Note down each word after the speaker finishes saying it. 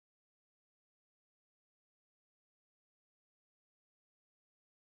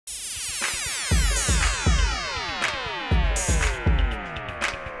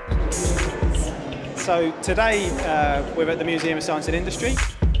So today we're at the Museum of Science and Industry.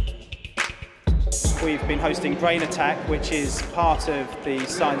 We've been hosting Brain Attack, which is part of the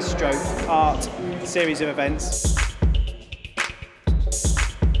Science Stroke Art series of events.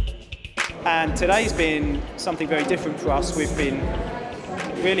 And today's been something very different for us. We've been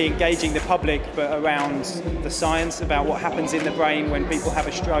really engaging the public, but around the science, about what happens in the brain when people have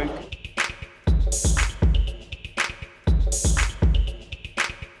a stroke.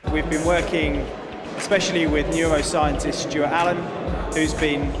 We've been working especially with neuroscientist Stuart Allan, who's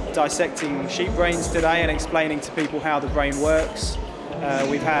been dissecting sheep brains today and explaining to people how the brain works.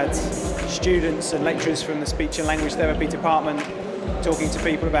 We've had students and lecturers from the speech and language therapy department talking to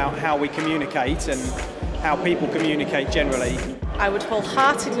people about how we communicate and how people communicate generally. I would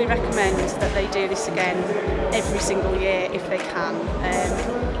wholeheartedly recommend that they do this again every single year if they can.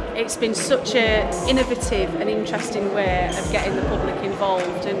 It's been such an innovative and interesting way of getting the public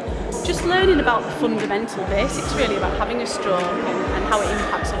involved and just learning about the fundamental basics really about having a stroke and how it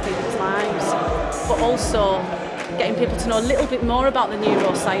impacts on people's lives, but also getting people to know a little bit more about the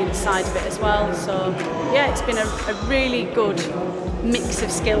neuroscience side of it as well. So yeah, it's been a really good mix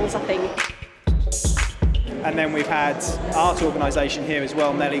of skills, I think. And then we've had art organisation here as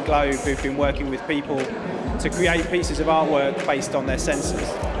well, Nelly Globe, who've been working with people to create pieces of artwork based on their senses.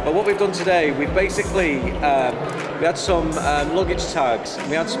 But what we've done today, we've basically, we had some luggage tags.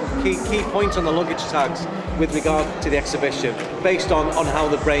 We had some key points on the luggage tags with regard to the exhibition, based on how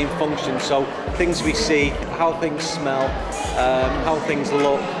the brain functions. So things we see, how things smell, how things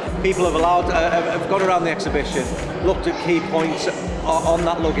look. People have gone around the exhibition, looked at key points on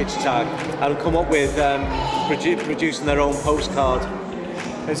that luggage tag and come up with producing their own postcard.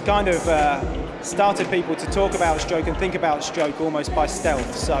 It's kind of started people to talk about stroke and think about stroke almost by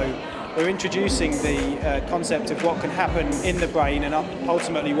stealth. So we're introducing the concept of what can happen in the brain and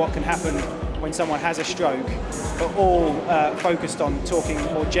ultimately what can happen when someone has a stroke, but all focused on talking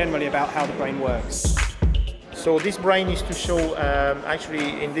more generally about how the brain works. So this brain is to show,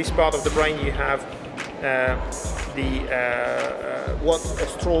 actually in this part of the brain you have what a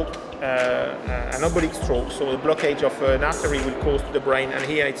stroke, an oblique stroke, so a blockage of an artery will cause to the brain, and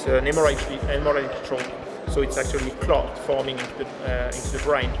here it's an hemorrhagic stroke, so it's actually clot forming into the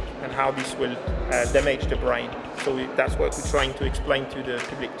brain, and how this will damage the brain. So that's what we're trying to explain to the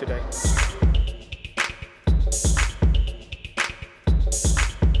public today.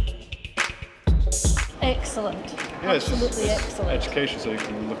 Excellent. Yeah, absolutely excellent. Education, so you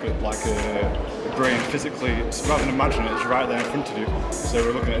can look at like a brain physically, rather than imagine it, it's right there in front of you. So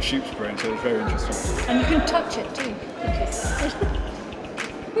we're looking at a sheep's brain, so it's very interesting. And you can touch it too,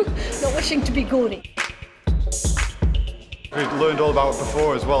 not wishing to be gory. We've learned all about it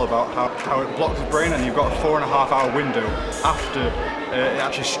before as well, about how it blocks the brain, and you've got a 4.5-hour window after it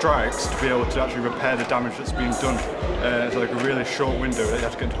actually strikes to be able to actually repair the damage that's been done. It's like a really short window that you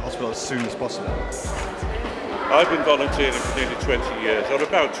have to get into hospital as soon as possible. I've been volunteering for nearly 20 years, or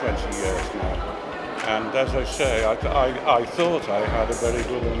about 20 years now. And as I say, I thought I had a very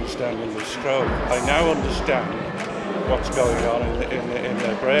good understanding of stroke. I now understand what's going on in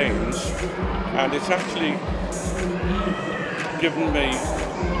their brains, and it's actually given me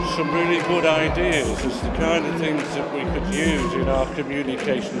some really good ideas as the kind of things that we could use in our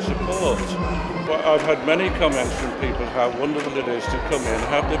communication support. But I've had many comments from people how wonderful it is to come in,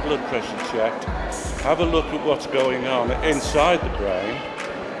 have their blood pressure checked, have a look at what's going on inside the brain,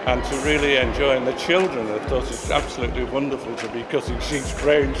 and to really enjoy. And the children have thought it's absolutely wonderful to be cutting sheep's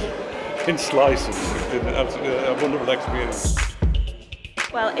brains in slices. It's been a wonderful experience.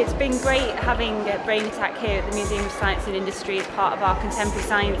 Well, it's been great having Brain Attack here at the Museum of Science and Industry as part of our Contemporary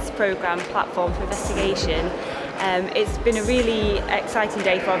Science Programme platform for investigation. It's been a really exciting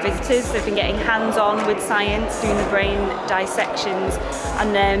day for our visitors. They've been getting hands-on with science, doing the brain dissections,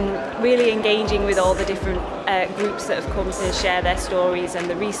 and then really engaging with all the different groups that have come to share their stories and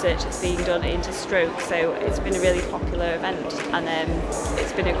the research that's being done into stroke. So it's been a really popular event, and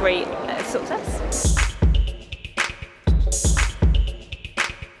it's been a great success.